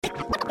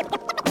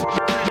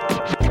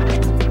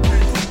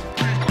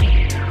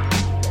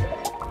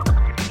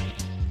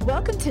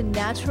to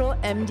Natural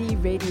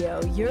MD Radio,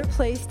 your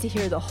place to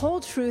hear the whole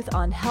truth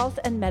on health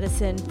and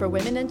medicine for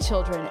women and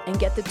children and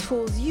get the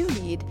tools you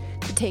need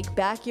to take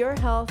back your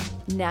health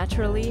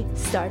naturally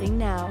starting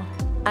now.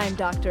 I'm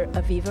Dr.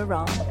 Aviva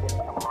Ram.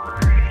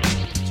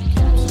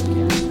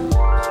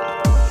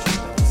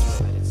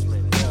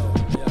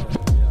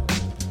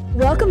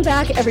 Welcome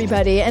back,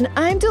 everybody, and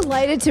I'm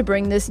delighted to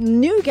bring this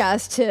new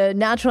guest to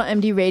Natural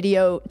MD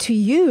Radio to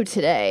you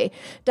today.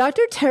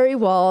 Dr. Terry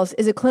Wahls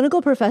is a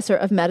clinical professor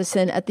of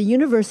medicine at the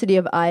University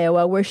of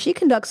Iowa, where she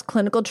conducts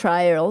clinical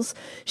trials.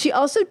 She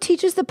also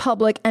teaches the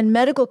public and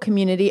medical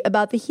community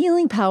about the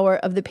healing power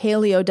of the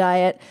paleo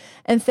diet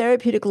and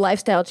therapeutic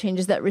lifestyle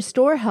changes that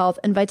restore health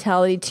and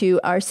vitality to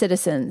our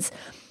citizens.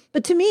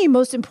 But to me,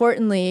 most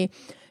importantly,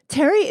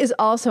 Terry is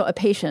also a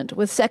patient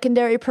with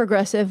secondary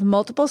progressive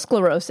multiple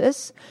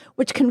sclerosis,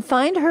 which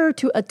confined her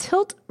to a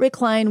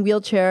tilt-recline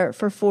wheelchair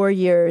for 4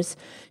 years.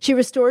 She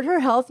restored her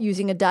health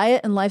using a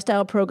diet and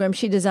lifestyle program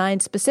she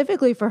designed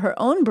specifically for her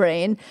own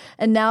brain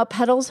and now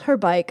pedals her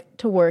bike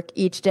to work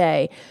each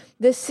day.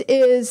 This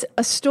is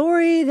a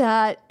story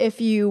that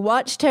if you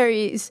watch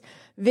Terry's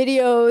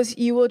videos,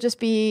 you will just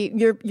be,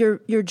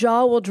 your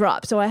jaw will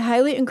drop. So I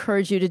highly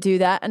encourage you to do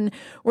that. And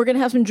we're going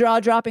to have some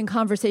jaw-dropping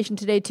conversation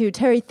today too.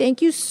 Terry,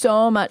 thank you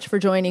so much for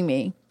joining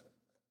me.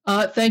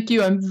 Thank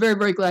you. I'm very,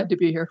 very glad to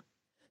be here.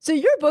 So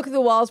your book,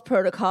 The Wahls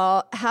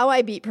Protocol, How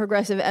I Beat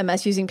Progressive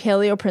MS Using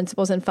Paleo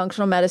Principles and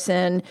Functional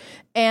Medicine,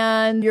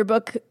 and your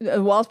book,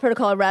 Wahls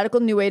Protocol, A Radical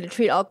New Way to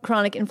Treat All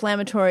Chronic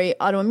Inflammatory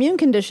Autoimmune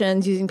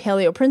Conditions Using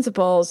Paleo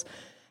Principles,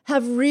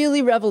 have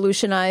really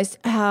revolutionized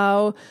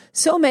how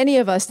so many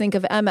of us think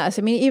of MS.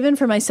 I mean, even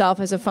for myself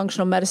as a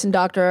functional medicine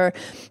doctor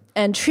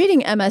and treating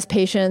MS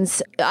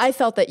patients, I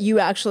felt that you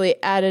actually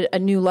added a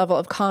new level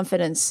of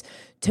confidence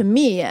to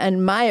me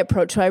and my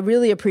approach. So I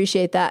really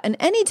appreciate that. And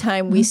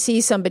anytime we see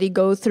somebody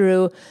go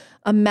through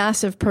a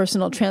massive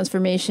personal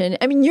transformation.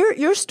 I mean,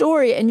 your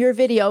story and your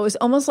video is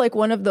almost like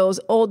one of those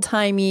old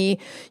timey,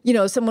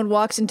 someone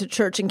walks into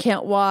church and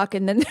can't walk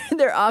and then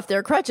they're off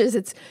their crutches.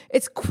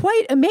 It's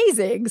quite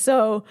amazing.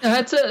 So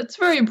it's a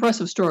very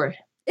impressive story.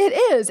 It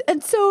is.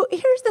 And so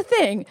here's the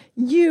thing.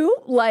 You,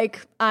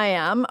 like I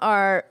am,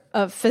 are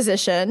a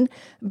physician,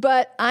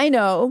 but I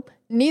know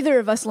neither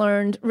of us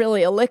learned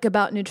really a lick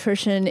about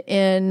nutrition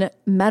in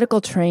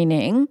medical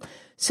training.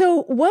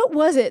 So what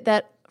was it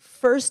that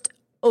first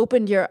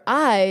opened your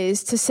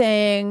eyes to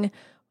saying,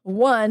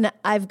 one,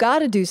 I've got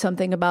to do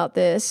something about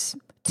this.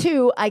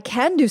 Two, I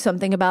can do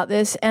something about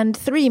this. And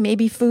three,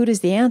 maybe food is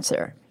the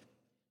answer.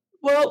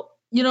 Well,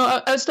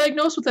 I was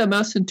diagnosed with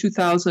MS in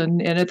 2000.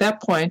 And at that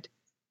point,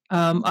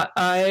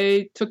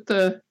 I took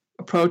the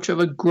approach of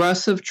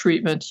aggressive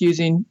treatment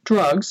using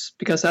drugs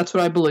because that's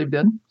what I believed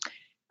in.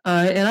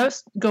 And I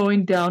was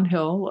going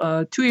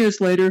downhill. 2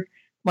 years later,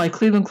 my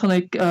Cleveland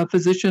Clinic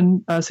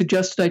physician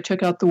suggested I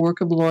check out the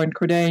work of Lauren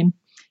Cordain.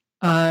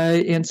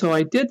 And so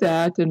I did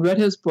that and read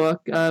his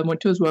book,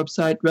 went to his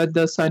website, read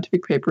the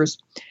scientific papers.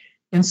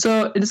 And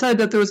so I decided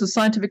that there was a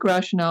scientific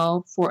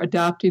rationale for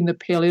adopting the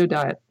paleo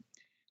diet.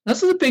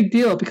 This was a big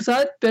deal because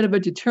I'd been a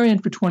vegetarian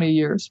for 20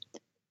 years.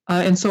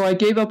 And so I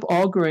gave up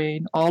all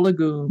grain, all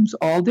legumes,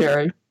 all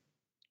dairy.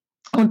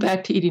 I went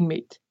back to eating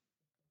meat.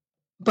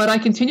 But I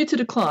continued to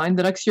decline.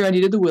 The next year I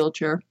needed the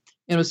wheelchair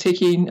and was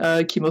taking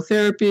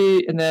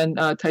chemotherapy and then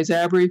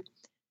Tysabri.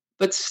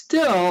 But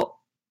still,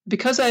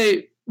 because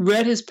I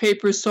read his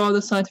papers, saw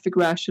the scientific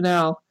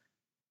rationale,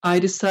 I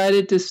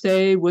decided to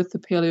stay with the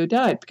paleo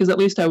diet because at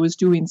least I was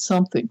doing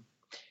something.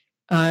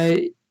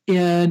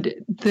 And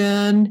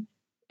then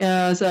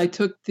as I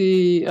took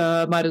the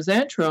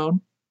mitoxantrone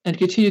and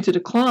continued to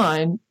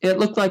decline, it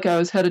looked like I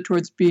was headed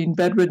towards being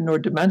bedridden or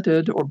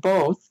demented or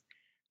both.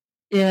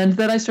 And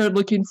then I started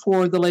looking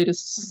for the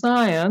latest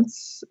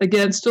science,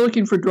 again, still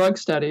looking for drug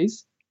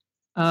studies.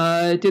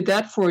 Did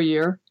that for a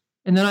year.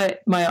 And then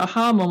my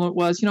aha moment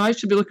was, I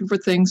should be looking for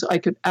things I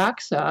could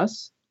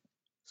access.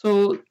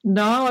 So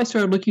now I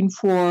started looking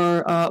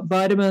for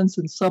vitamins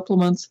and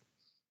supplements.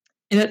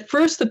 And at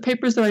first, the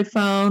papers that I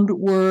found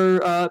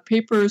were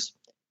papers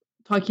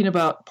talking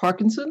about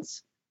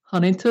Parkinson's,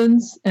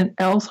 Huntington's, and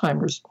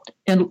Alzheimer's,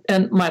 and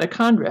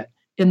mitochondria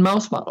in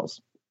mouse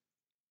models.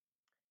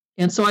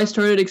 And so I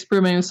started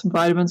experimenting with some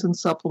vitamins and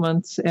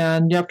supplements.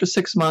 And after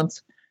 6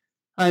 months,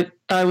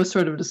 I was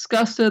sort of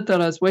disgusted that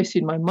I was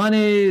wasting my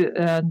money,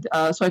 and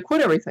so I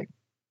quit everything.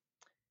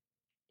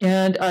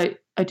 And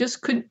I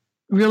just couldn't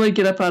really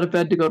get up out of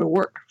bed to go to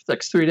work for the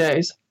next 3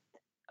 days.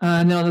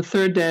 And then on the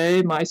third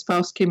day, my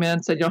spouse came in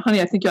and said, honey,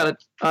 I think you ought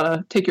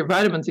to take your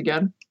vitamins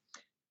again.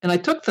 And I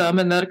took them,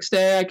 and the next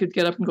day I could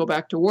get up and go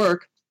back to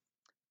work.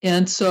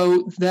 And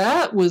so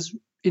that was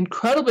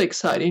incredibly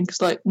exciting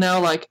because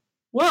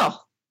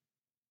well,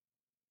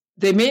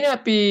 they may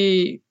not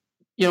be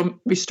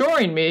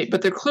restoring me,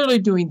 but they're clearly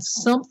doing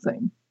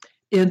something.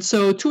 And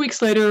so 2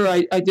 weeks later,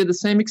 I did the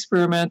same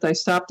experiment. I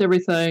stopped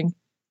everything.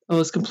 I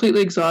was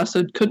completely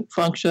exhausted, couldn't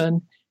function.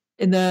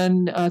 And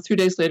then 3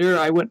 days later,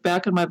 I went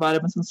back on my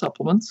vitamins and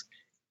supplements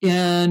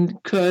and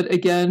could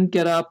again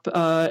get up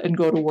and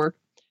go to work.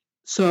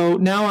 So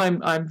now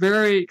I'm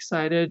very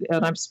excited,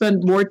 and I've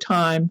spent more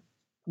time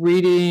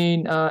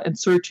reading and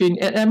searching,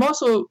 and I'm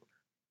also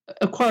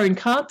acquiring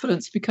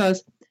confidence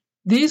because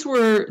these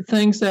were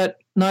things that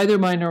neither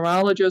my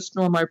neurologist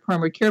nor my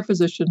primary care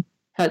physician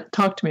had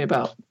talked to me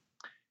about.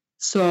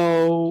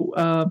 So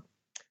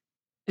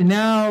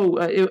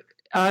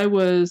I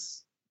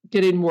was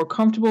getting more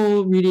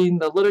comfortable reading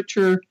the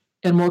literature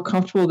and more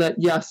comfortable that,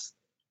 yes,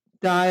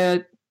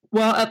 diet.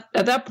 Well,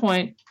 at that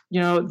point,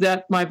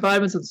 that my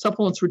vitamins and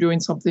supplements were doing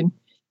something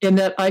and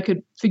that I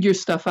could figure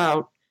stuff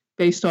out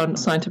based on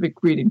scientific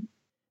reading.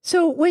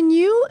 So when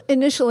you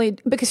initially,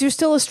 because you're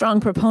still a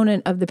strong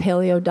proponent of the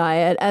paleo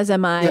diet, as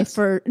am I, Yes.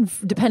 for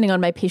depending on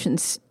my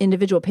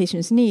individual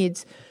patient's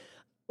needs,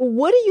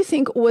 what do you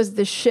think was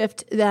the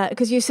shift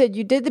because you said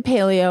you did the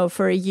paleo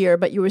for a year,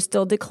 but you were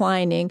still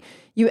declining.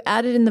 You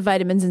added in the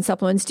vitamins and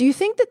supplements. Do you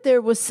think that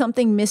there was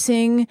something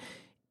missing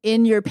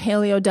in your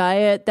paleo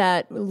diet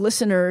that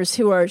listeners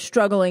who are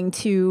struggling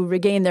to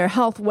regain their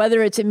health,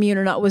 whether it's immune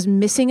or not, was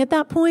missing at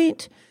that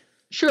point?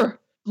 Sure.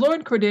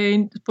 Lauren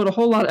Cordain put a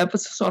whole lot of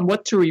emphasis on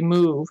what to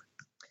remove,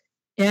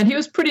 and he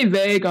was pretty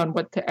vague on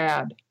what to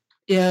add.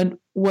 And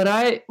what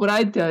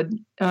I did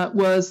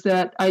was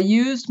that I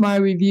used my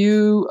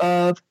review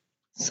of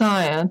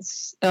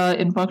science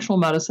in functional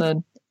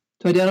medicine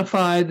to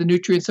identify the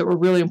nutrients that were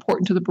really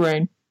important to the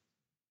brain.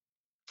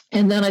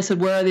 And then I said,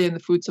 where are they in the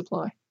food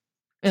supply?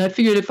 And I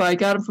figured if I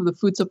got them from the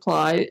food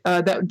supply,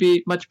 that would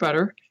be much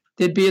better.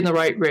 They'd be in the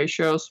right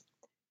ratios.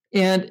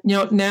 And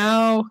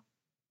now,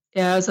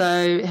 as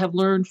I have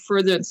learned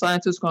further and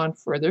science has gone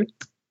further,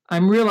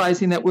 I'm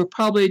realizing that we're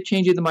probably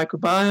changing the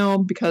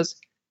microbiome because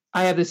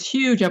I have this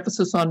huge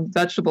emphasis on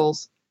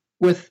vegetables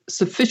with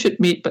sufficient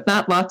meat, but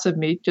not lots of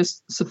meat,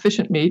 just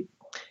sufficient meat.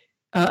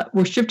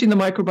 We're shifting the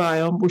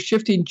microbiome, we're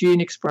shifting gene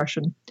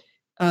expression,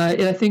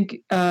 and I think,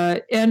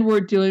 and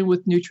we're dealing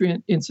with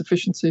nutrient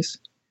insufficiencies.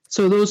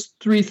 So those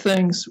three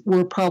things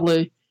were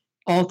probably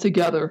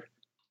altogether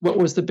what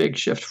was the big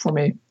shift for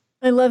me.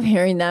 I love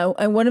hearing that.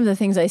 And one of the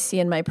things I see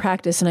in my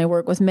practice, and I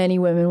work with many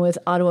women with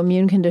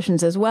autoimmune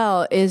conditions as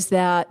well, is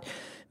that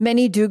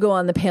many do go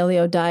on the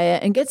paleo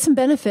diet and get some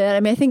benefit.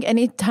 I mean, I think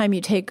anytime you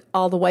take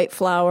all the white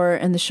flour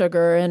and the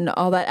sugar and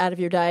all that out of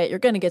your diet, you're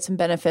going to get some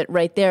benefit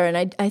right there.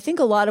 And I think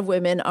a lot of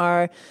women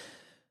are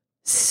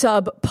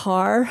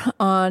subpar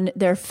on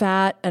their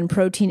fat and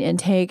protein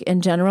intake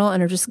in general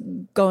and are just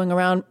going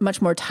around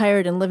much more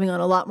tired and living on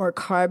a lot more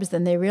carbs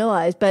than they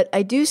realize. But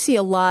I do see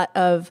a lot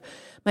of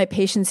my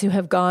patients who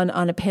have gone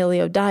on a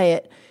paleo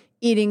diet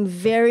eating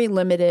very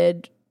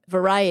limited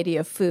variety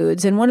of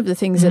foods. And one of the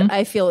things that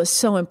I feel is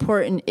so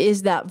important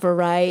is that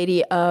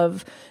variety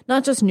of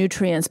not just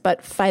nutrients,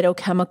 but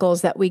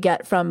phytochemicals that we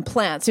get from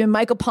plants. I mean,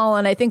 Michael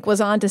Pollan, I think,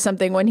 was onto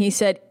something when he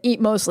said,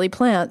 eat mostly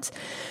plants.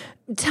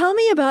 Tell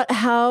me about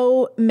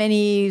how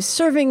many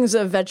servings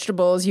of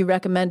vegetables you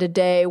recommend a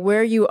day,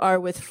 where you are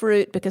with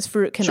fruit, because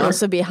fruit can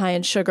also be high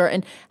in sugar,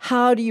 and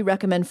how do you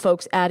recommend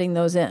folks adding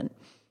those in?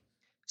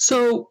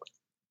 So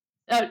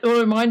I want to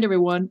remind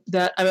everyone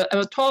that I'm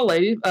a tall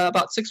lady,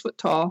 about 6 foot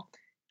tall.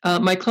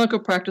 My clinical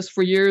practice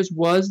for years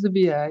was the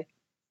VA.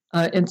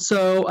 And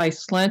so I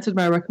slanted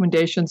my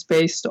recommendations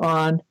based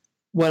on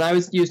what I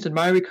was used in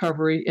my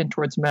recovery and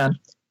towards men.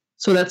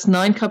 So that's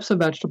 9 cups of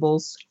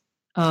vegetables.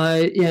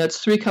 It's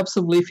 3 cups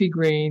of leafy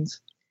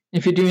greens.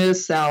 If you're doing it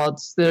as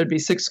salads, then it'd be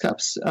 6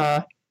 cups.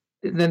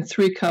 Then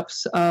 3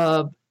 cups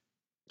of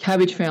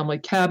cabbage family,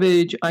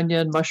 cabbage,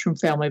 onion, mushroom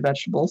family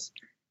vegetables.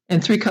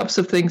 And 3 cups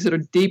of things that are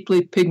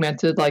deeply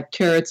pigmented, like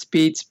carrots,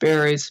 beets,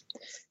 berries.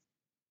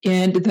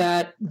 And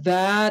and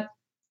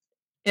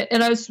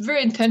I was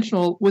very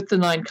intentional with the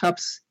 9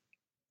 cups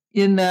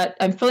in that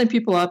I'm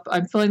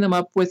filling them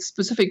up with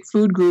specific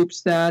food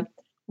groups that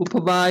will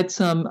provide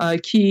some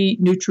key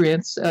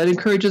nutrients. It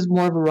encourages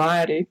more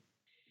variety.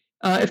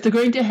 If they're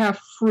going to have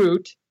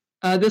fruit,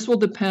 this will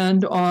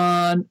depend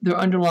on their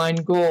underlying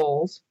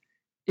goals.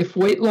 If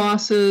weight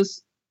loss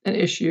is an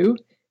issue,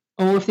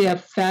 or if they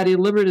have fatty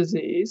liver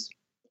disease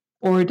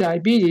or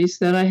diabetes,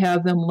 then I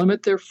have them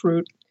limit their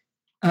fruit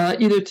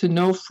either to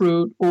no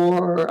fruit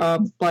or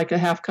like a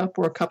half cup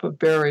or a cup of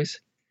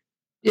berries.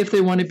 If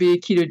they want to be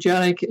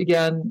ketogenic,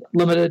 again,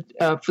 limited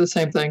for the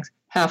same things,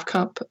 half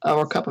cup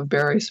or cup of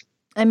berries.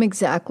 I'm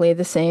exactly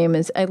the same.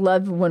 I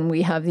love when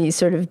we have these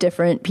sort of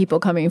different people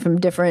coming from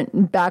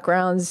different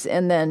backgrounds,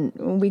 and then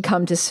we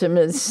come to some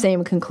of the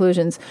same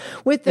conclusions.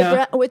 With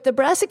the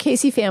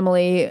Brassicaceae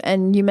family,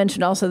 and you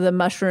mentioned also the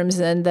mushrooms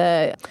and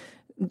the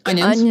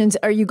onions,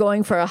 are you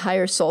going for a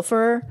higher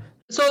sulfur?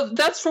 So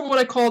that's from what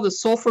I call the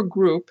sulfur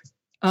group.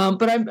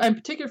 But I'm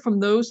particular from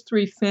those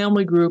 3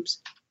 family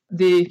groups,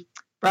 the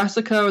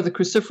brassica or the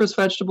cruciferous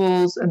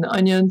vegetables and the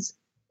onions.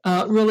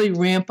 Really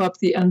ramp up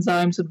the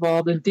enzymes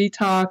involved in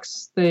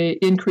detox. They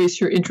increase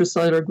your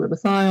intracellular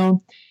glutathione.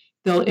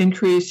 They'll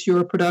increase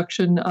your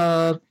production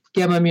of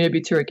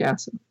gamma-aminobutyric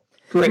acid.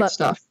 Great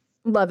stuff.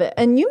 Love it.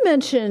 And you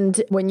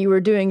mentioned when you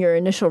were doing your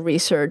initial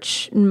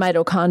research,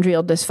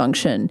 mitochondrial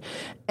dysfunction.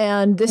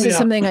 And this is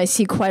something I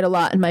see quite a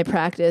lot in my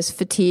practice: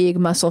 fatigue,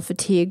 muscle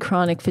fatigue,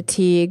 chronic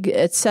fatigue,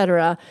 et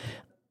cetera.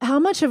 How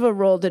much of a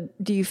role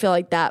do you feel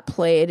like that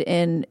played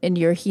in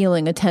your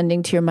healing,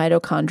 attending to your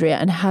mitochondria,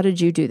 and how did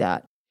you do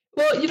that?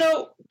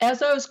 Well,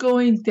 as I was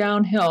going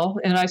downhill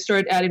and I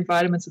started adding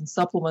vitamins and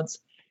supplements,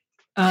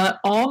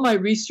 all my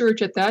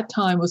research at that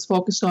time was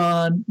focused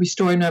on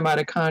restoring my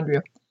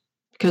mitochondria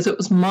because it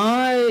was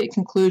my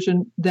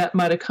conclusion that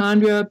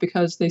mitochondria,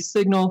 because they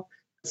signal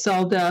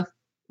cell death,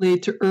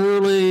 lead to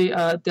early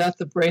death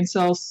of brain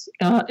cells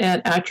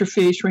and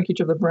atrophy, shrinkage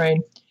of the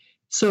brain.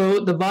 So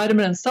the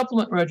vitamin and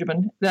supplement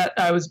regimen that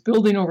I was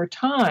building over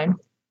time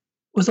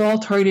was all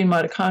targeting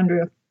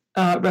mitochondria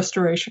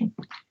restoration.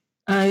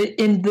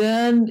 And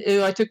then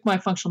I took my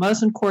functional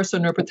medicine course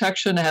on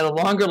neuroprotection. I had a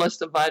longer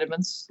list of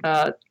vitamins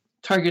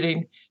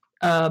targeting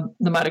the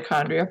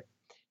mitochondria.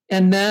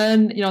 And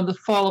then, the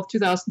fall of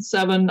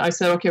 2007, I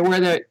said, okay, where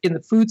are they in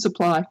the food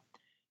supply?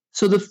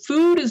 So the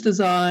food is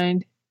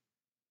designed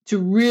to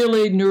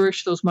really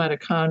nourish those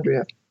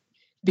mitochondria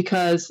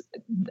because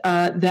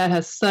that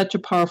has such a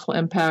powerful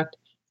impact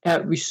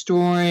at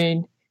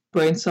restoring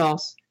brain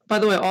cells. By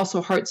the way,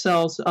 also heart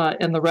cells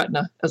and the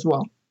retina as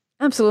well.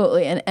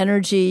 Absolutely. And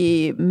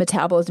energy,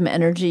 metabolism,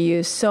 energy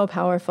use, so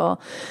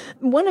powerful.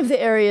 One of the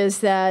areas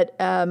that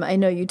I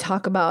know you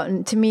talk about,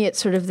 and to me,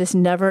 it's sort of this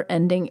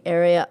never-ending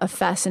area of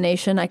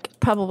fascination. I could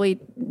probably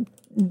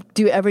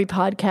do every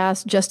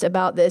podcast just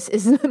about this,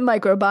 is the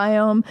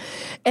microbiome.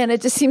 And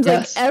it just seems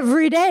like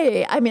every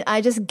day, I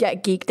just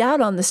get geeked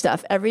out on the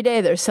stuff. Every day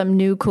there's some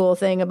new cool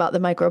thing about the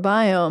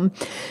microbiome.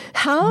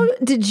 How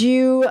did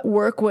you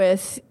work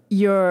with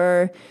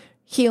your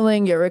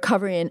healing, your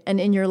recovery, and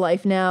in your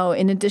life now,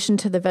 in addition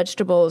to the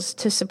vegetables,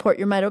 to support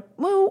your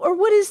or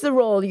what is the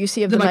role you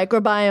see of the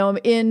microbiome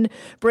in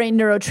brain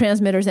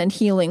neurotransmitters and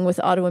healing with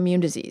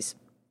autoimmune disease?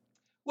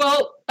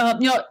 Well,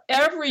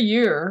 every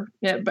year,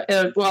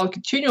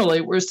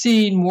 continually, we're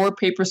seeing more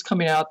papers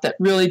coming out that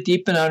really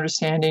deepen our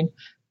understanding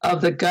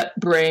of the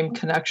gut-brain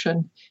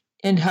connection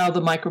and how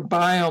the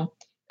microbiome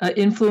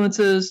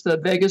influences the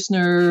vagus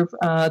nerve,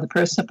 the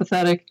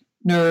parasympathetic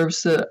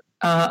nerves, our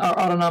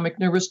autonomic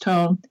nervous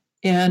tone,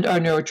 and our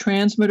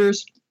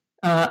neurotransmitters,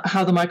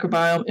 how the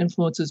microbiome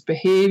influences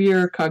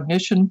behavior,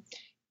 cognition.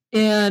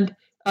 And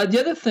the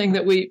other thing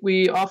that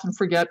we often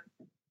forget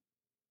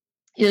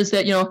is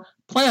that,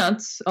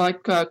 plants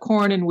like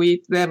corn and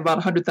wheat, they have about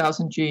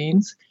 100,000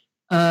 genes.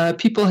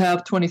 People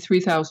have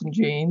 23,000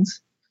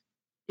 genes.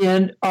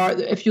 And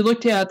if you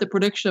looked at the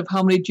prediction of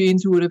how many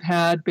genes we would have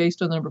had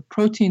based on the number of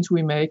proteins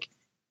we make,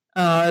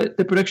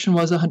 the prediction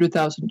was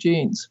 100,000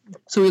 genes.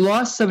 So we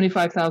lost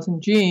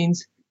 75,000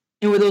 genes.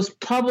 And where those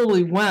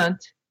probably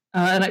went,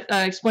 and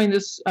I explain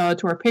this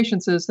to our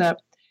patients, is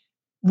that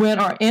when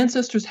our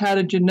ancestors had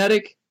a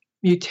genetic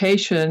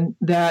mutation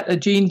that a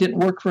gene didn't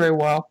work very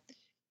well,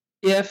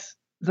 if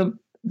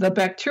the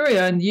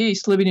bacteria and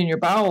yeast living in your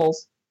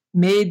bowels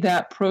made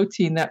that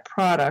protein, that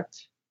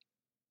product,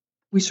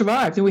 we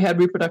survived and we had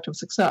reproductive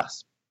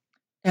success.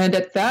 And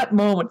at that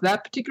moment,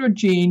 that particular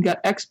gene got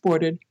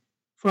exported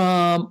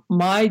from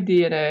my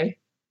DNA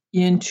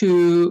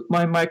into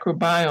my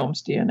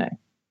microbiome's DNA.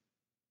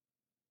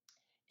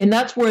 And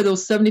that's where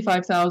those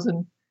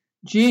 75,000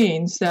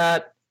 genes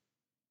that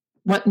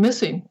went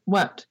missing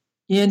went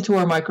into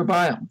our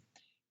microbiome.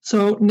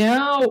 So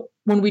now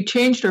when we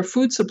changed our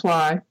food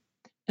supply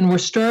and we're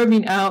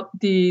starving out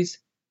these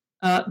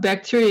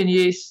bacteria and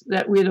yeast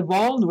that we had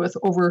evolved with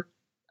over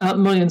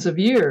millions of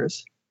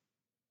years,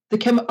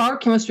 our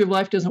chemistry of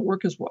life doesn't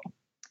work as well.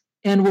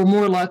 And we're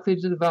more likely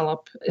to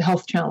develop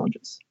health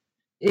challenges.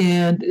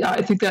 And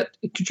I think that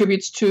it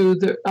contributes to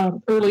the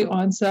early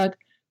onset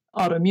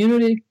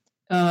autoimmunity,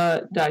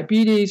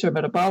 diabetes, or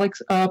metabolic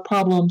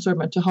problems, or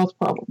mental health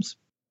problems.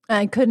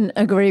 I couldn't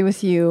agree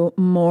with you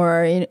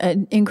more.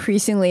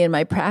 Increasingly in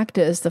my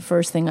practice, the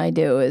first thing I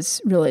do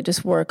is really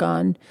just work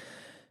on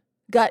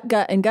gut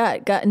and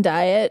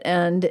diet.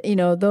 And,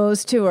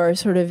 those two are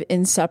sort of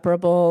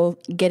inseparable,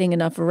 getting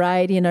enough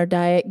variety in our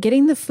diet,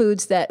 getting the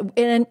foods that,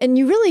 and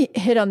you really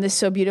hit on this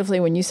so beautifully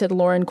when you said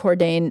Lauren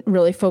Cordain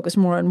really focused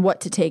more on what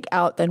to take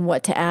out than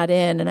what to add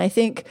in. And I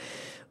think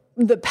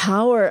the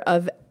power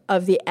of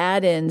the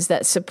add-ins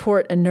that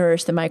support and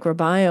nourish the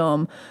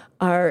microbiome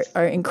are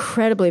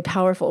incredibly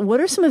powerful. What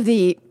are some of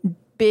the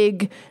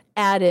big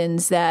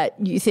add-ins that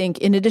you think,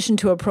 in addition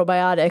to a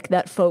probiotic,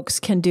 that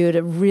folks can do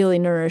to really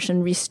nourish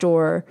and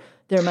restore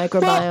their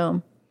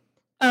microbiome?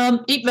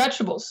 Well, eat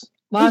vegetables,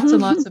 lots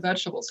and lots of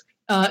vegetables.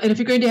 And if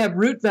you're going to have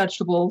root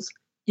vegetables,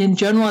 in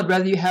general, I'd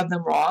rather you have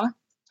them raw,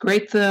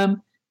 grate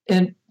them,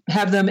 and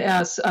have them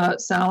as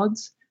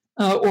salads,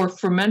 or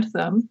ferment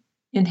them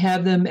and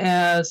have them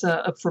as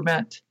a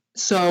ferment.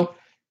 So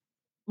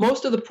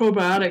most of the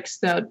probiotics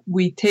that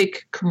we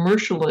take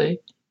commercially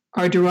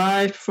are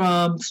derived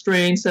from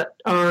strains that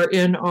are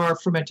in our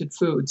fermented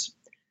foods.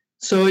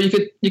 So you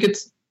could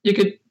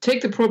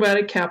take the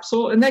probiotic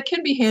capsule, and that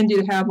can be handy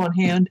to have on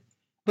hand.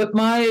 But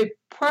my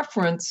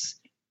preference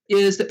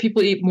is that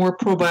people eat more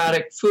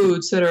probiotic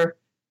foods that are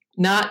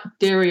not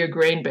dairy or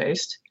grain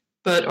based,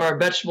 but are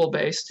vegetable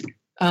based,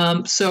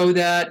 so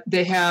that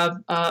they have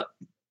a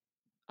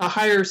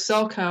higher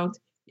cell count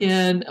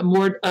in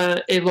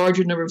a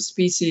larger number of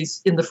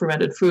species in the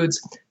fermented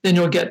foods than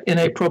you'll get in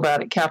a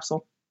probiotic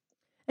capsule.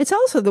 It's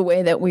also the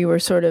way that we were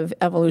sort of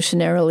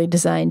evolutionarily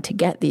designed to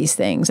get these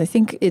things. I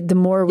think the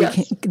more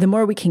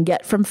we can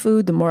get from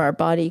food, the more our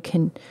body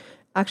can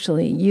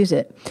actually use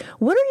it.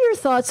 What are your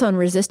thoughts on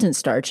resistant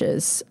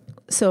starches?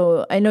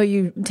 So I know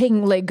you're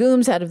taking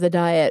legumes out of the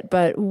diet,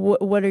 but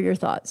what are your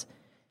thoughts?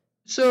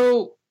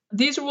 So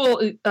these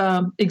will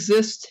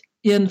exist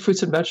in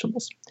fruits and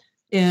vegetables.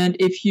 And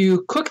if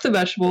you cook the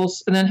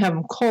vegetables and then have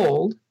them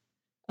cold,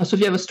 so if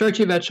you have a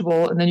starchy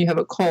vegetable and then you have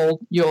it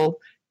cold, you'll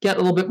get a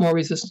little bit more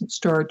resistant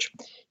starch.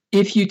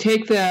 If you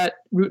take that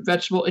root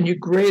vegetable and you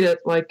grate it,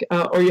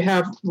 or you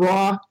have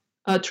raw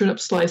turnip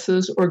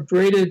slices or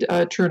grated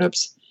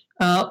turnips,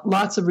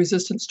 lots of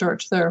resistant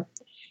starch there.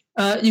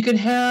 You can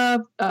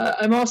have,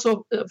 I'm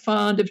also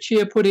fond of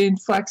chia pudding,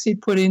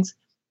 flaxseed puddings,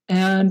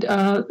 and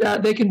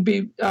they can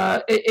be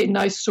a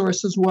nice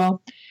source as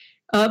well.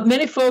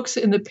 Many folks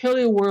in the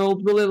paleo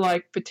world really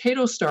like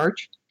potato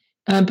starch.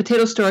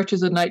 Potato starch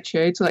is a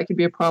nightshade, so that can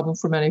be a problem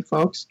for many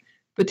folks.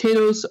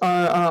 Potatoes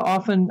are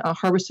often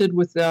harvested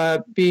with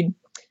being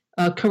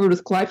covered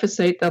with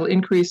glyphosate. That'll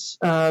increase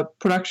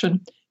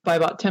production by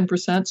about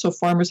 10%, so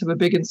farmers have a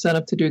big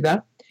incentive to do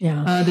that.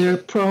 Yeah. They're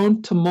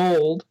prone to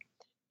mold,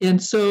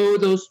 and so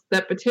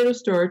that potato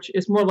starch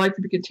is more likely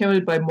to be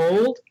contaminated by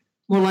mold,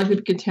 more likely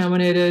to be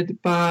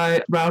contaminated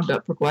by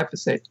Roundup or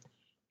glyphosate.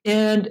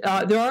 And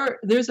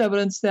there's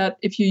evidence that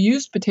if you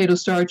use potato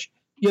starch,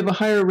 you have a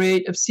higher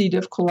rate of C.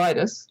 diff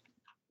colitis,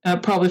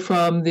 probably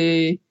from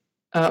the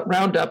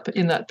Roundup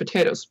in that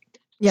potatoes.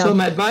 Yeah. So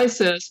my advice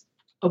is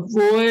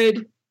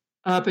avoid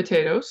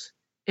potatoes,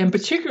 and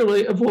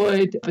particularly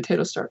avoid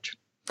potato starch.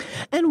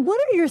 And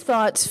what are your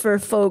thoughts for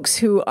folks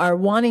who are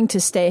wanting to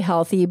stay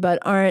healthy but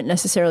aren't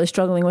necessarily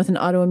struggling with an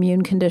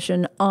autoimmune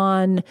condition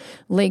on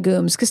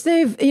legumes? Because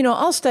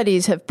all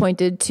studies have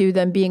pointed to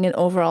them being an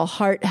overall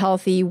heart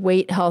healthy,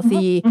 weight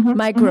healthy,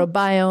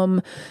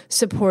 microbiome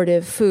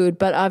supportive food.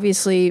 But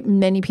obviously,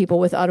 many people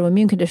with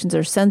autoimmune conditions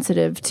are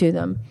sensitive to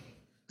them.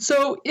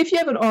 So if you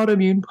have an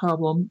autoimmune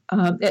problem,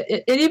 and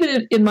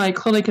even in my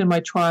clinic and my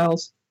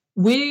trials,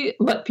 we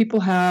let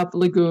people have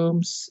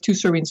legumes 2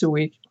 servings a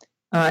week.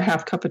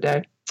 Half cup a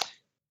day,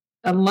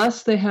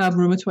 unless they have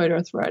rheumatoid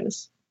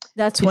arthritis.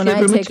 That's when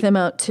I take them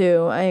out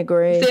too. I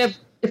agree.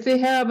 If they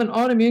have an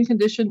autoimmune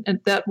condition and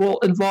that will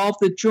involve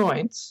the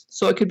joints,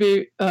 so it could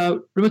be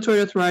rheumatoid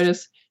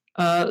arthritis,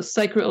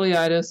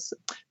 sacroiliitis,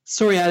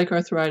 psoriatic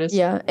arthritis.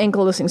 Yeah,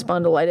 ankylosing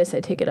spondylitis,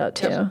 I take it out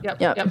too.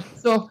 Yep.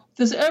 So if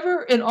there's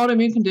ever an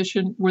autoimmune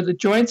condition where the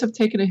joints have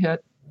taken a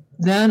hit,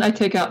 then I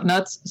take out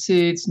nuts,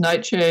 seeds,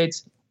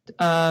 nightshades,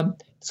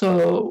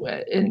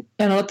 and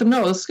I let them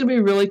know this is going to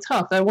be really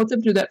tough. I want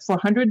them to do that for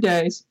 100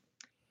 days,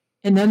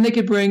 and then they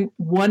could bring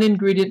 1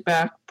 ingredient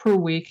back per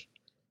week.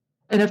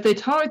 And if they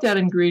tolerate that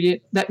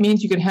ingredient, that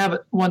means you can have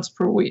it once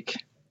per week.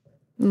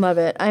 Love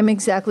it. I'm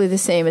exactly the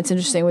same. It's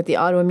interesting with the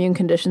autoimmune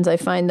conditions. I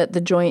find that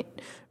the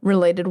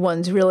joint-related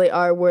ones really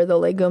are where the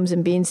legumes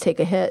and beans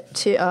take a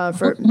hit.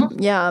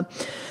 Yeah.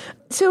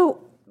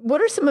 So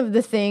what are some of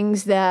the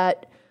things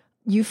that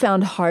you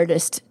found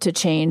hardest to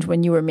change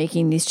when you were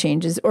making these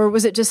changes? Or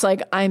was it just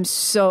like, I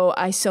so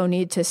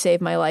need to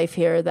save my life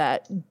here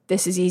that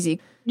this is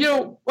easy?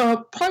 Probably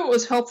what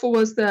was helpful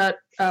was that,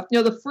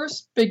 the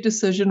first big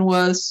decision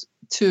was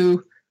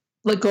to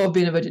let go of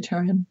being a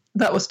vegetarian.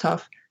 That was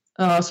tough.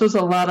 So there's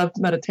a lot of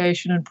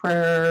meditation and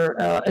prayer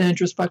and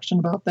introspection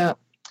about that.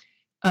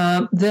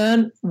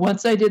 Then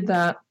once I did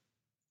that,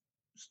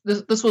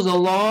 this was a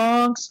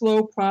long,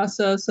 slow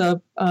process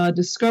of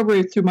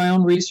discovery through my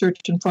own research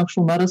in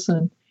functional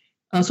medicine.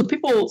 So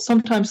people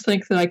sometimes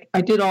think that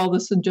I did all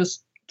this in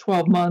just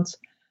 12 months,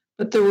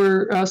 but there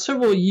were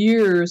several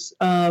years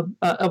of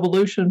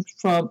evolution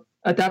from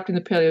adapting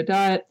the paleo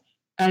diet,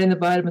 adding the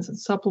vitamins and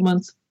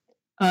supplements.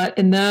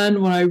 And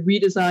then when I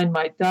redesigned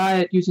my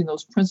diet using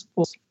those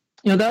principles,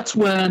 that's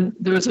when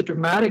there was a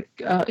dramatic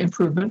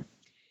improvement.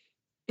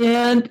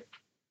 And,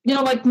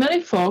 like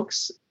many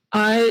folks,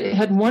 I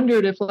had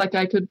wondered if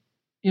I could,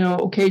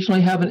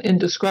 occasionally have an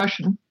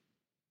indiscretion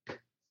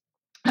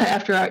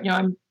after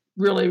I'm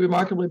really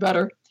remarkably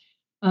better.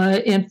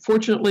 And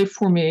fortunately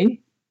for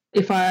me,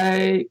 if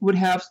I would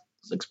have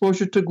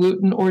exposure to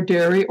gluten or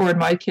dairy, or in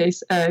my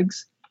case,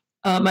 eggs,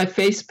 my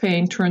face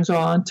pain turns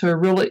on to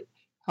really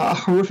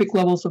horrific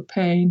levels of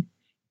pain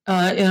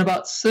in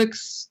about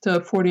 6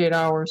 to 48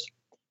 hours.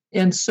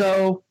 And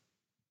so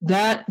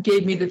that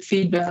gave me the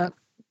feedback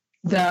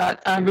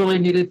that I really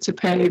needed to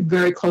pay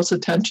very close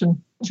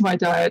attention to my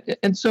diet.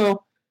 And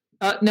so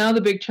now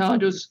the big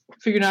challenge was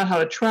figuring out how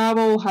to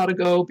travel, how to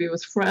go be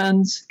with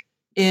friends,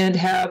 and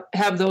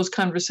have those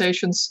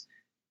conversations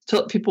to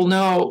let people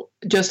know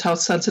just how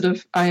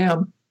sensitive I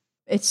am.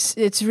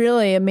 It's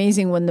really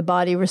amazing when the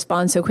body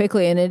responds so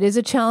quickly. And it is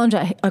a challenge,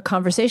 a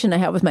conversation I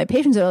have with my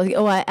patients. They're like,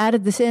 I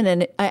added this in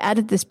and I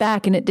added this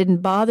back and it didn't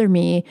bother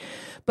me.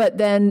 But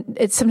then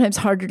it's sometimes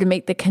harder to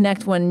make the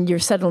connect when you're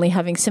suddenly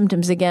having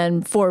symptoms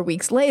again 4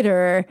 weeks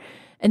later.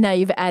 and now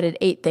you've added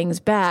 8 things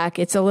back,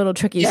 it's a little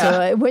tricky.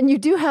 Yeah. So when you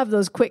do have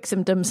those quick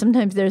symptoms,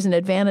 sometimes there's an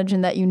advantage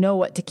in that you know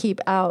what to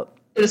keep out.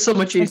 It is so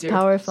much easier. It's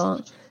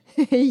powerful.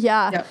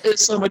 Yeah. Yeah,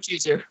 it's so much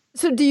easier.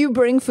 So do you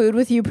bring food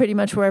with you pretty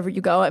much wherever you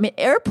go? I mean,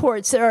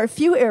 airports, there are a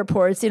few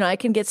airports, I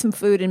can get some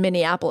food in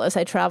Minneapolis.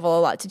 I travel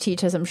a lot to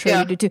teach, as I'm sure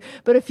you do too.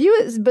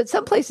 But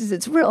some places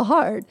it's real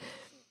hard.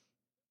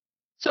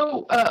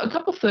 So a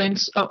couple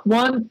things.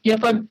 One,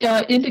 if I'm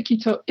in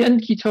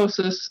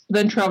ketosis,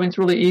 then traveling is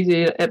really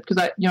easy because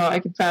I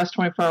can fast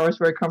 24 hours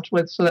very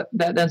comfortably, so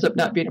that ends up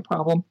not being a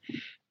problem.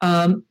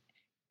 And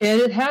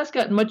it has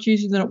gotten much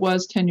easier than it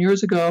was 10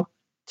 years ago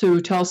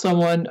to tell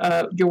someone,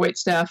 your wait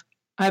staff,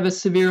 I have a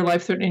severe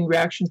life-threatening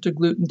reaction to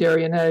gluten,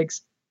 dairy, and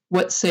eggs.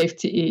 What's safe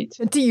to eat?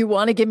 Do you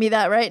want to give me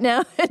that right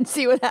now and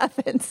see what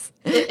happens?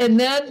 And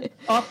then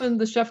often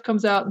the chef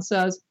comes out and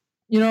says,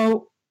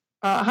 how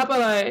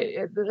about we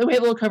have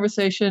a little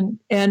conversation,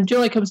 and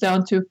generally it comes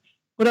down to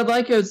what I'd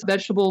like is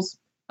vegetables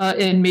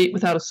and meat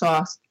without a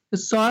sauce. The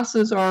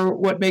sauces are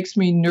what makes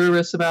me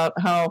nervous about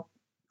how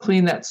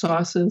clean that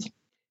sauce is.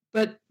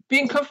 But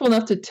being comfortable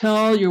enough to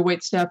tell your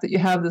wait staff that you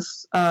have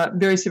this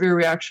very severe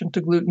reaction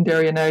to gluten,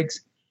 dairy, and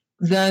eggs,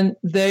 then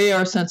they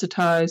are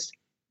sensitized.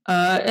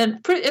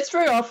 It's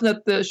very often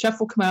that the chef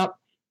will come out,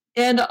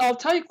 and I'll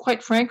tell you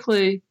quite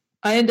frankly,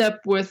 I end up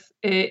with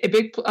a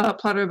big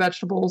platter of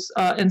vegetables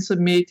and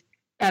some meat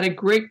at a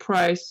great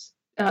price,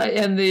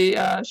 and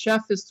the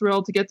chef is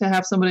thrilled to get to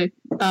have somebody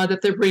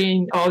that they're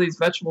bringing all these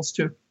vegetables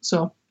to.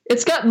 So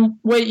it's gotten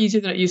way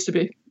easier than it used to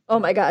be. Oh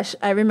my gosh.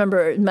 I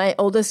remember my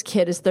oldest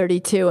kid is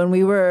 32 and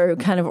we were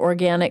kind of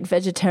organic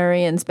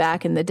vegetarians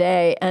back in the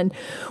day. And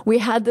we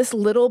had this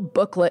little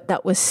booklet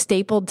that was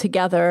stapled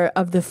together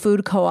of the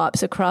food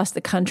co-ops across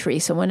the country.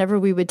 So whenever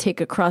we would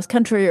take a cross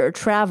country or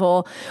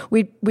travel,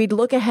 we'd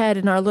look ahead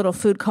in our little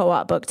food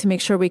co-op book to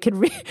make sure we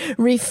could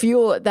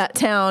refuel at that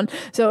town.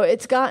 So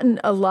it's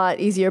gotten a lot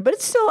easier, but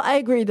it's still, I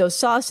agree, those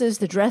sauces,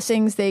 the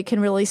dressings, they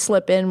can really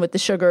slip in with the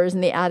sugars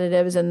and the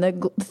additives and the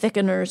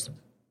thickeners.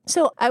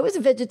 So I was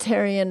a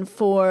vegetarian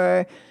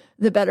for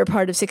the better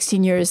part of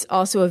 16 years,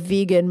 also a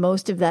vegan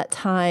most of that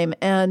time.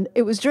 And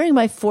it was during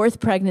my 4th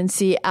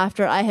pregnancy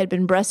after I had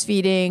been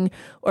breastfeeding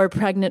or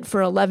pregnant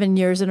for 11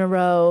 years in a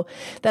row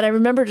that I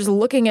remember just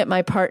looking at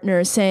my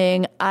partner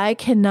saying, I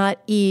cannot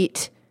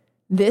eat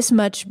this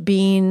much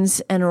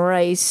beans and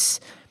rice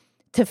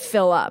to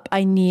fill up.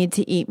 I need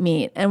to eat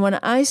meat. And when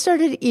I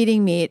started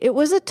eating meat, it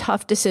was a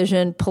tough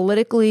decision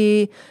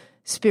politically,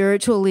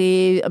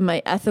 spiritually,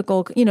 my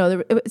ethical,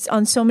 it's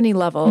on so many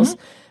levels.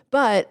 Mm-hmm.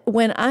 But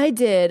when I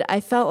did,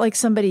 I felt like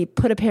somebody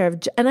put a pair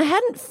of, and I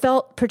hadn't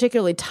felt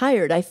particularly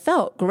tired. I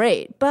felt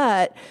great,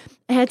 but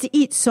I had to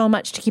eat so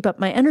much to keep up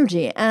my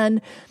energy.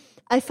 And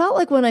I felt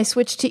like when I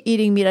switched to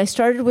eating meat, I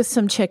started with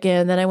some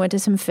chicken, then I went to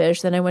some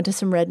fish, then I went to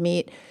some red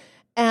meat.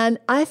 And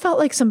I felt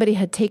like somebody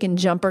had taken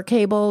jumper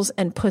cables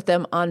and put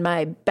them on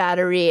my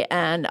battery.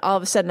 And all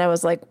of a sudden I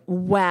was like,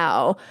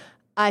 wow,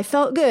 I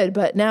felt good,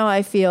 but now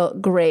I feel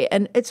great.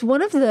 And it's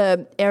one of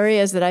the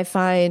areas that I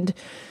find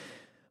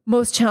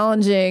most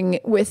challenging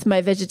with my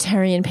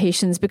vegetarian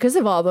patients because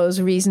of all those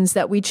reasons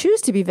that we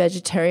choose to be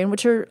vegetarian,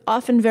 which are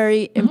often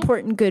very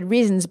important, good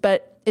reasons.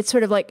 But it's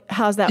sort of like,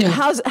 how's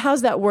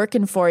that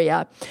working for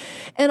you?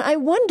 And I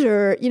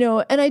wonder,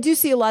 and I do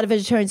see a lot of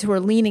vegetarians who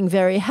are leaning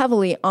very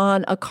heavily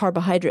on a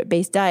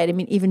carbohydrate-based diet. I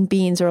mean, even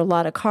beans are a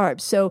lot of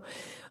carbs. So,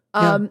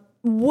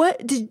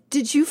 what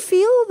did you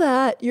feel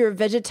that your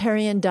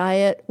vegetarian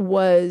diet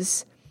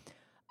was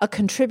a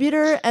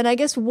contributor? And I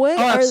guess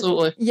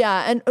absolutely.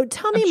 Yeah. And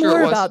tell me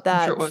more about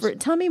that.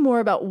 Tell me more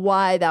about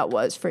why that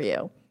was for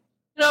you.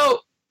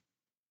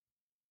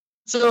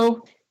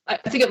 So I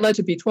think it led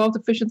to B12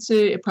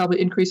 deficiency. It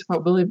probably increased the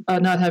probability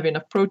of not having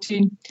enough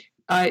protein.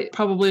 I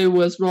probably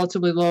was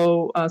relatively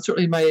low,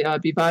 certainly in my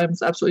B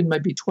vitamins, absolutely in my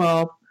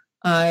B12.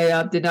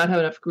 I did not have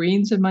enough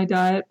greens in my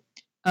diet.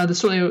 There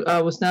certainly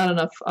was not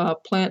enough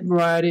plant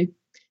variety.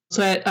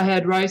 So I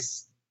had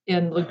rice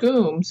and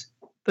legumes,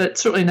 but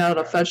certainly not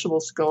enough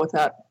vegetables to go with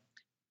that.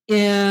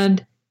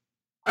 And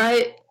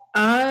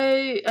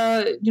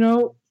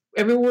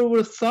everyone would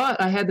have thought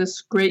I had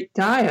this great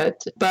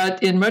diet,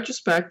 but in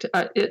retrospect,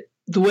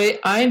 the way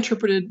I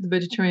interpreted the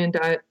vegetarian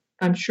diet,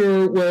 I'm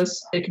sure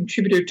was a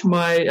contributor to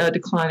my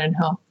decline in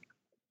health.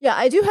 Yeah,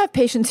 I do have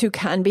patients who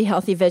can be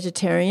healthy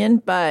vegetarian,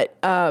 but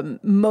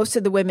most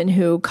of the women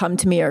who come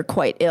to me are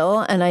quite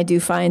ill. And I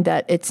do find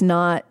that it's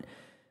not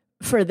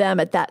for them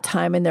at that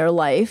time in their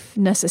life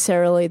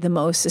necessarily the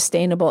most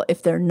sustainable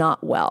if they're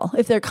not well.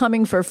 If they're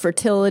coming for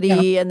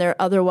fertility and they're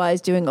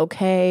otherwise doing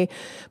okay,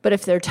 but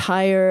if they're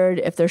tired,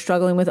 if they're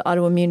struggling with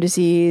autoimmune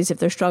disease, if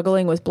they're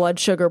struggling with blood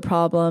sugar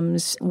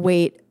problems,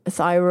 weight,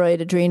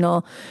 thyroid,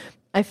 adrenal,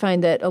 I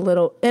find that a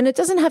little, and it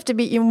doesn't have to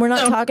be, we're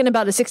not talking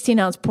about a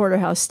 16-ounce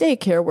porterhouse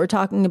steak here. We're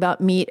talking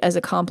about meat as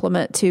a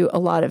complement to a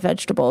lot of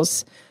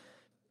vegetables.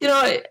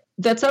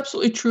 That's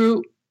absolutely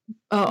true.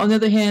 On the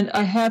other hand,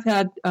 I have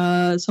had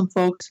some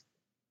folks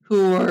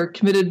who are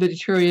committed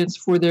vegetarians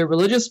for their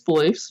religious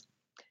beliefs.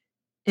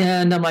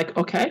 And I'm like,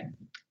 okay,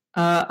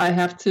 I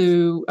have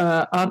to,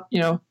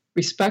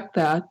 respect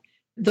that.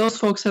 those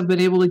folks have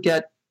been able to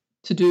get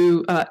to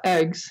do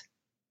eggs.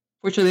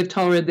 Fortunately, they've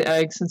tolerated the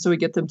eggs, and so we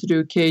get them to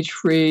do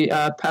cage-free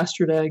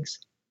pastured eggs.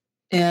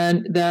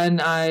 And then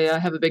I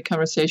have a big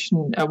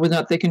conversation whether or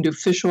not they can do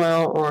fish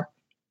oil or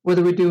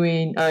whether we're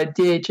doing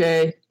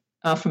DHA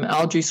from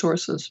algae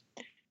sources.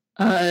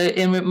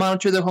 And we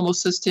monitor their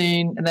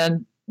homocysteine and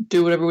then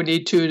do whatever we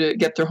need to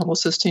get their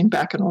homocysteine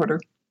back in order.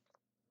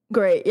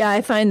 Great. Yeah,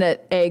 I find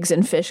that eggs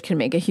and fish can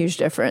make a huge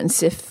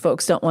difference if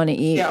folks don't want to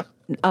eat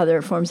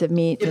other forms of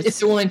meat. If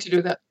they're willing to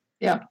do that.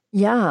 Yeah.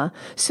 Yeah.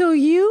 So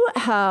you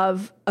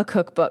have a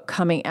cookbook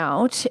coming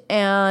out,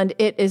 and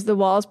it is the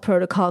Wahls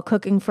Protocol,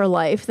 Cooking for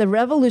Life, the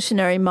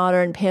revolutionary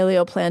modern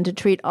paleo plan to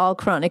treat all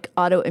chronic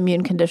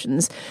autoimmune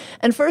conditions.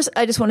 And first,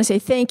 I just want to say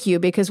thank you,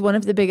 because one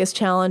of the biggest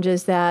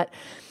challenges that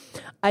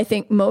I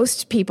think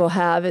most people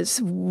have is,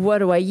 what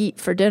do I eat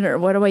for dinner?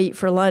 What do I eat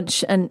for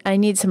lunch? And I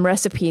need some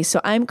recipes. So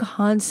I'm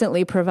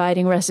constantly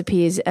providing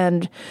recipes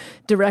and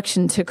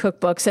direction to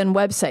cookbooks and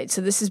websites.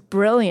 So this is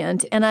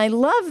brilliant. And I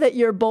love that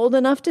you're bold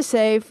enough to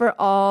say for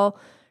all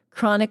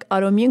chronic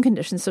autoimmune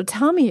conditions. So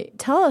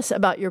tell us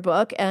about your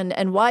book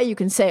and why you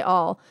can say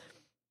all.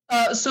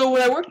 So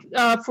when I worked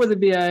for the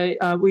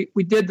VA,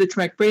 we did the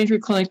traumatic brain injury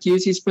clinic,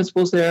 used these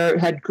principles there,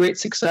 had great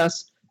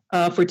success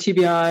for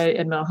TBI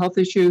and mental health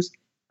issues.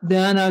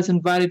 Then I was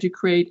invited to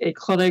create a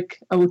clinic,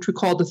 which we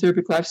called the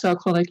Therapeutic Lifestyle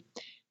Clinic.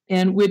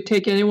 And we'd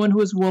take anyone who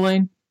was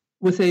willing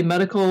with a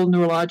medical,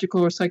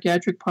 neurological, or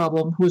psychiatric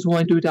problem who was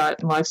willing to do diet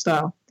and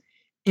lifestyle.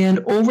 And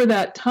over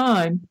that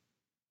time,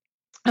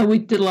 we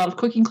did a lot of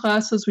cooking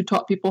classes. We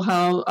taught people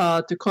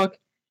how to cook.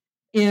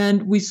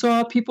 And we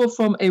saw people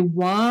from a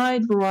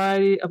wide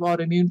variety of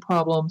autoimmune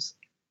problems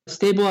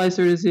stabilize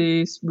their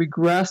disease,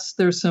 regress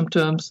their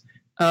symptoms,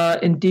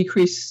 and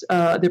decrease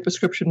their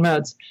prescription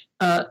meds.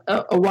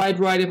 A wide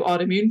variety of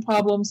autoimmune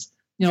problems,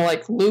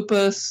 like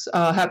lupus,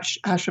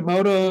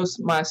 Hashimoto's,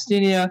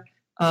 myasthenia,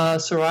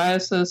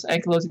 psoriasis,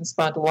 ankylosing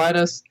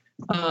spondylitis,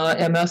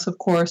 MS, of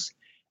course.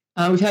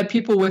 We've had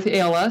people with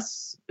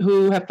ALS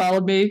who have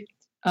followed me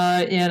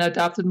and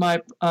adopted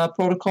my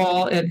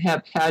protocol and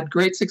have had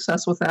great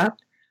success with that.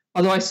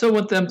 Although I still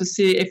want them to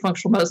see a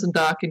functional medicine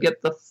doc and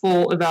get the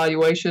full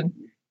evaluation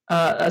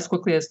as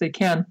quickly as they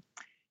can.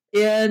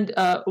 And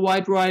a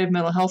wide variety of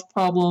mental health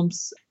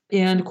problems,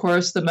 and of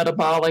course the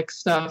metabolic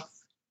stuff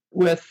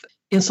with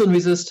insulin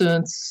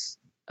resistance,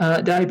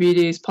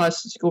 diabetes,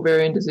 polycystic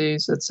ovarian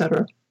disease,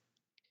 etc.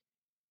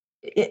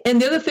 And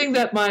the other thing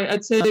that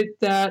I'd say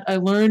that I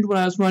learned when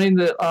I was running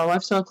the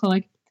lifestyle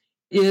clinic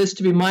is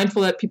to be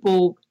mindful that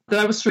people that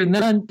I was serving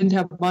then didn't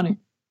have money.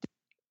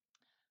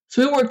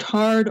 So we worked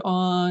hard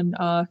on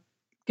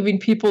giving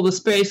people the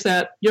space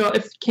that,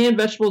 if canned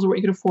vegetables are what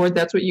you can afford,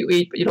 that's what you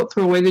eat, but you don't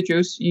throw away the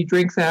juice, you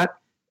drink that,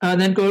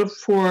 then go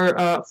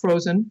for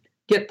frozen,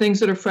 get things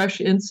that are fresh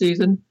in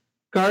season,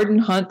 garden,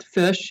 hunt,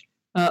 fish,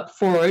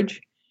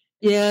 forage.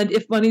 And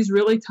if money's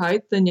really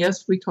tight, then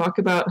yes, we talk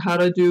about how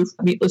to do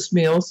meatless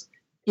meals.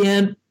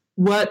 And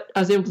what I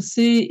was able to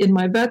see in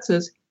my vets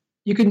is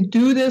you can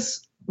do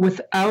this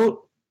without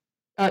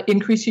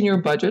increasing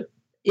your budget.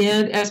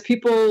 And as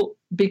people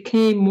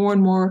became more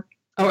and more,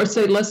 or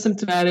say less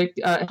symptomatic,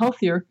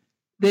 healthier,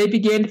 they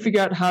began to figure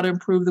out how to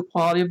improve the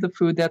quality of the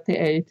food that they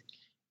ate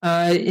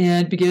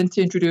and begin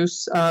to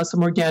introduce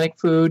some organic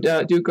food,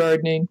 do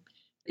gardening.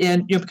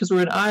 And, because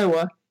we're in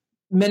Iowa,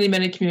 many,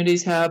 many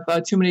communities have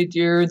too many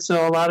deer. And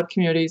so a lot of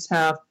communities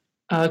have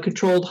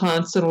controlled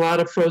hunts and a lot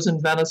of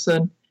frozen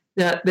venison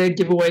that they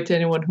give away to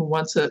anyone who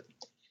wants it.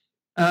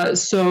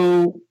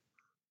 So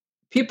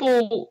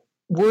people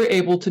were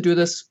able to do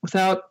this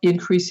without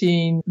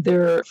increasing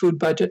their food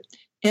budget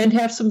and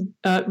have some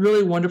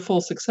really wonderful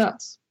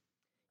success.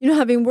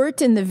 Having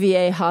worked in the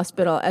VA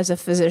hospital as a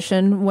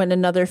physician, when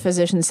another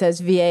physician says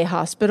VA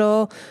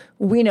hospital,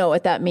 we know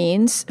what that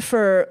means.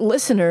 For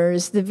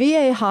listeners, the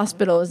VA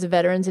hospital is the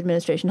Veterans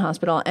Administration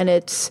Hospital, and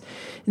it's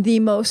the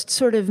most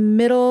sort of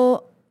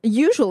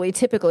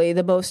typically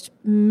the most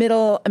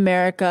middle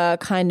America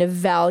kind of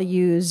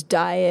values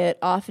diet,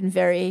 often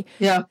very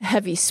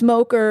heavy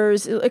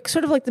smokers,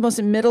 sort of like the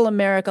most middle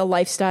America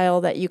lifestyle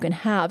that you can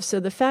have. So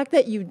the fact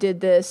that you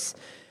did this,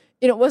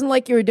 it wasn't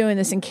like you were doing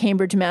this in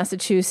Cambridge,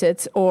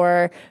 Massachusetts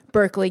or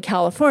Berkeley,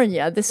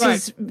 California. This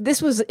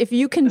was, if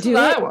you can do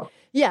it. Iowa.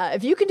 Yeah,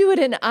 if you can do it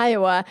in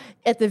Iowa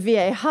at the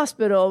VA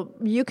hospital,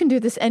 you can do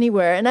this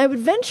anywhere. And I would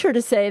venture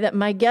to say that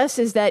my guess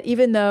is that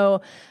even though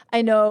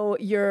I know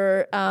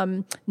you're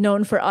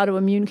known for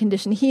autoimmune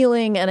condition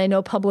healing, and I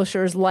know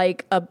publishers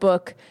like a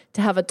book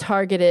to have a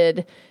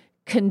targeted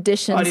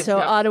condition,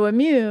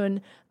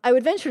 autoimmune, I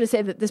would venture to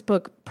say that this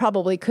book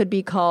probably could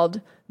be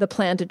called The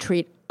Plan to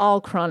Treat All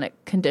Chronic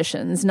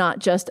Conditions, not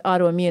just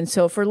autoimmune.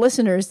 So for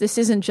listeners, this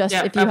isn't just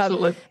if you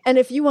have, and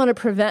if you want to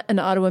prevent an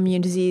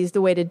autoimmune disease,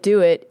 the way to do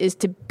it is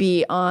to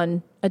be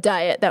on a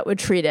diet that would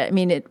treat it. I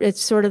mean,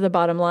 it's sort of the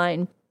bottom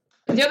line.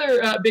 The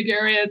other big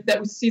area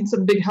that we've seen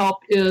some big help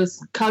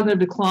is cognitive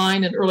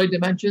decline and early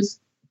dementias.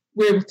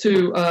 We're able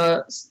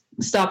to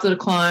stop the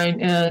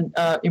decline and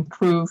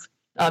improve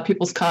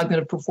people's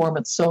cognitive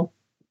performance. So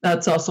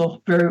that's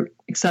also very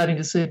exciting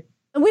to see.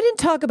 And we didn't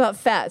talk about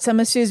fats. I'm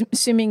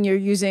assuming you're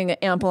using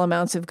ample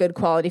amounts of good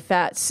quality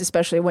fats,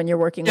 especially when you're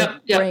working with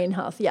brain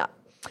health. Yeah.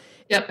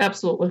 Yep,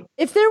 absolutely.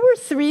 If there were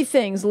 3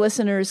 things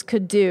listeners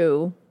could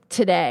do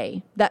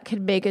today that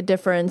could make a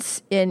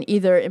difference in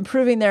either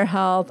improving their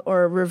health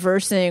or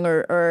reversing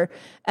or,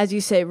 as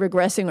you say,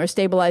 regressing or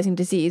stabilizing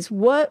disease,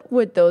 what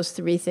would those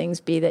 3 things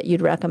be that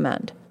you'd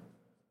recommend?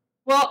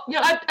 Well,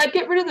 I'd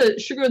get rid of the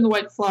sugar in the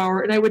white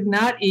flour, and I would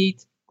not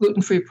eat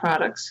gluten-free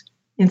products.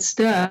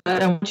 Instead,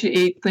 I want you to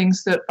eat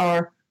things that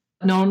are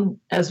known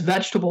as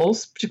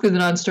vegetables, particularly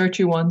the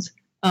non-starchy ones,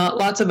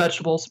 lots of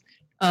vegetables.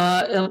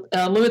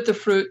 Limit the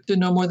fruit to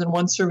no more than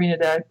 1 serving a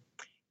day,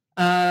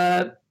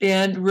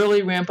 and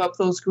really ramp up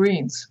those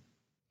greens.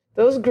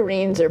 Those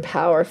greens are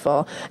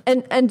powerful.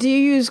 And do you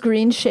use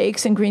green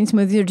shakes and green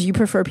smoothies, or do you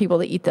prefer people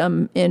to eat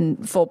them in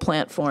full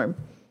plant form?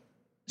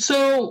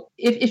 So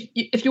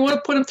if you want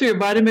to put them through your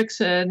Vitamix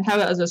and have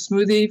it as a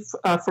smoothie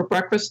for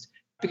breakfast,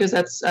 because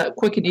that's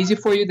quick and easy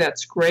for you,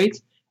 that's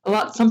great.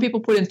 Some people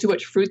put in too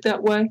much fruit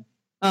that way.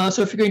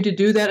 So if you're going to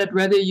do that, I'd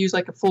rather use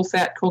like a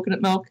full-fat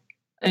coconut milk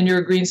in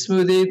your green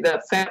smoothie.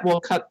 The fat will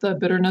cut the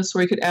bitterness,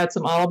 or you could add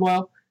some olive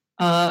oil.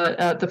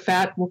 The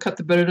fat will cut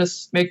the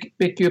bitterness, make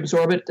you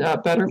absorb it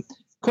better.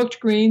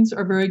 Cooked greens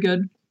are very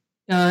good.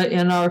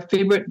 And our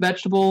favorite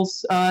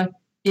vegetables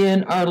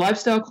in our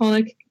lifestyle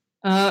clinic,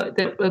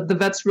 the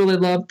vets really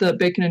love the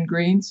bacon and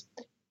greens.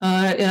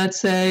 And I'd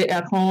say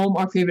at home,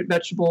 our favorite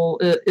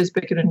vegetable is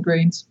bacon and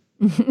greens.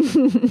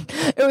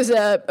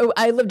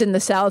 I lived in the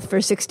South for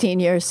 16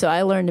 years, so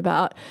I learned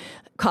about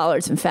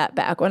collards and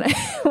fatback when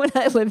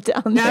I lived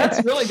down there. Yeah,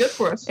 that's really good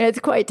for us. It's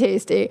quite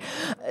tasty.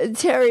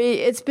 Terry,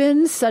 it's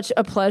been such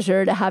a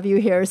pleasure to have you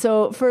here.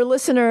 So for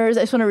listeners,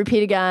 I just want to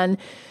repeat again,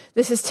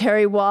 this is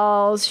Terry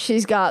Wahls.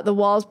 She's got the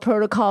Wahls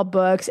Protocol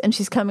books, and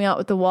she's coming out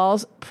with the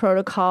Wahls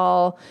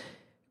Protocol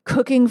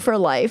Cooking for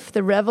Life,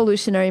 the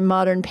revolutionary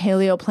modern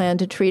paleo plan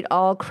to treat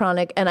all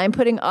chronic, and I'm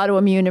putting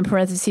autoimmune in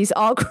parentheses,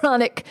 all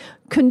chronic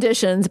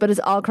conditions, but it's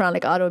all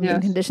chronic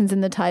autoimmune conditions in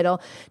the title.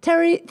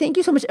 Terry, thank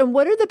you so much. And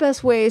what are the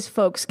best ways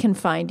folks can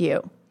find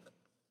you?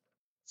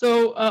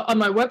 So on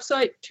my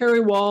website,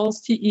 Terry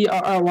Wahls, Terry,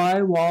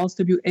 Wahls,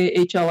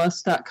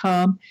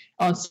 WAHLS.com,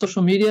 on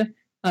social media,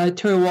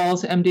 Terry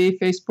Wahls, MD,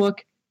 Facebook,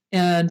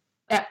 and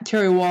at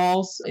Terry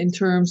Wahls in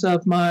terms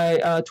of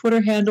my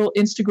Twitter handle.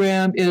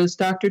 Instagram is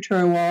Dr.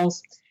 Terry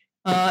Wahls.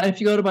 And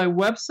if you go to my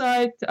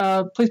website,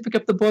 please pick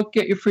up the book,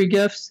 get your free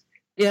gifts,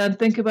 and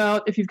think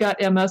about, if you've got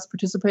MS,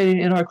 participating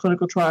in our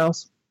clinical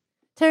trials.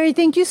 Terry,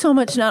 thank you so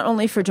much, not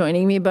only for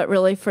joining me, but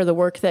really for the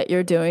work that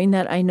you're doing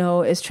that I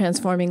know is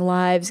transforming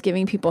lives,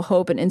 giving people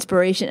hope and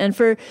inspiration, and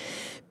for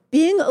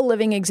being a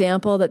living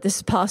example that this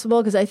is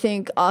possible, because I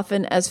think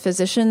often as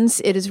physicians,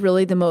 it is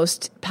really the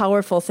most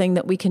powerful thing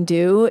that we can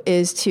do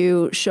is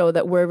to show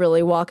that we're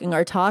really walking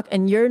our talk.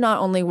 And you're not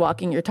only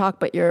walking your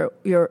talk, but you're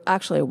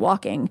actually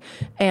walking.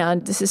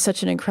 And this is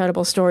such an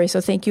incredible story.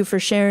 So thank you for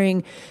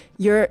sharing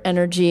your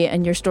energy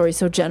and your story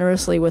so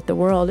generously with the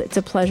world. It's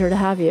a pleasure to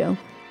have you.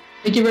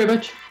 Thank you very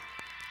much.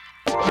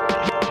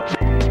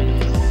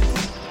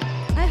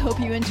 I hope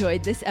you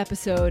enjoyed this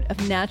episode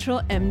of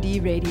Natural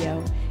MD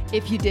Radio.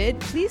 If you did,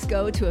 please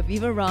go to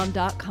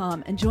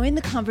avivaram.com and join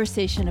the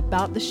conversation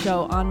about the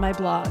show on my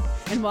blog.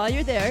 And while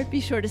you're there, be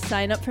sure to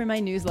sign up for my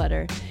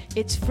newsletter.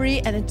 It's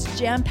free and it's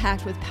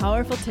jam-packed with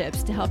powerful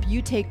tips to help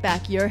you take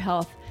back your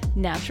health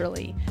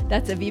naturally.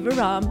 That's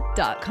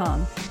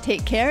avivaram.com.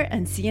 Take care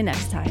and see you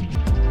next time.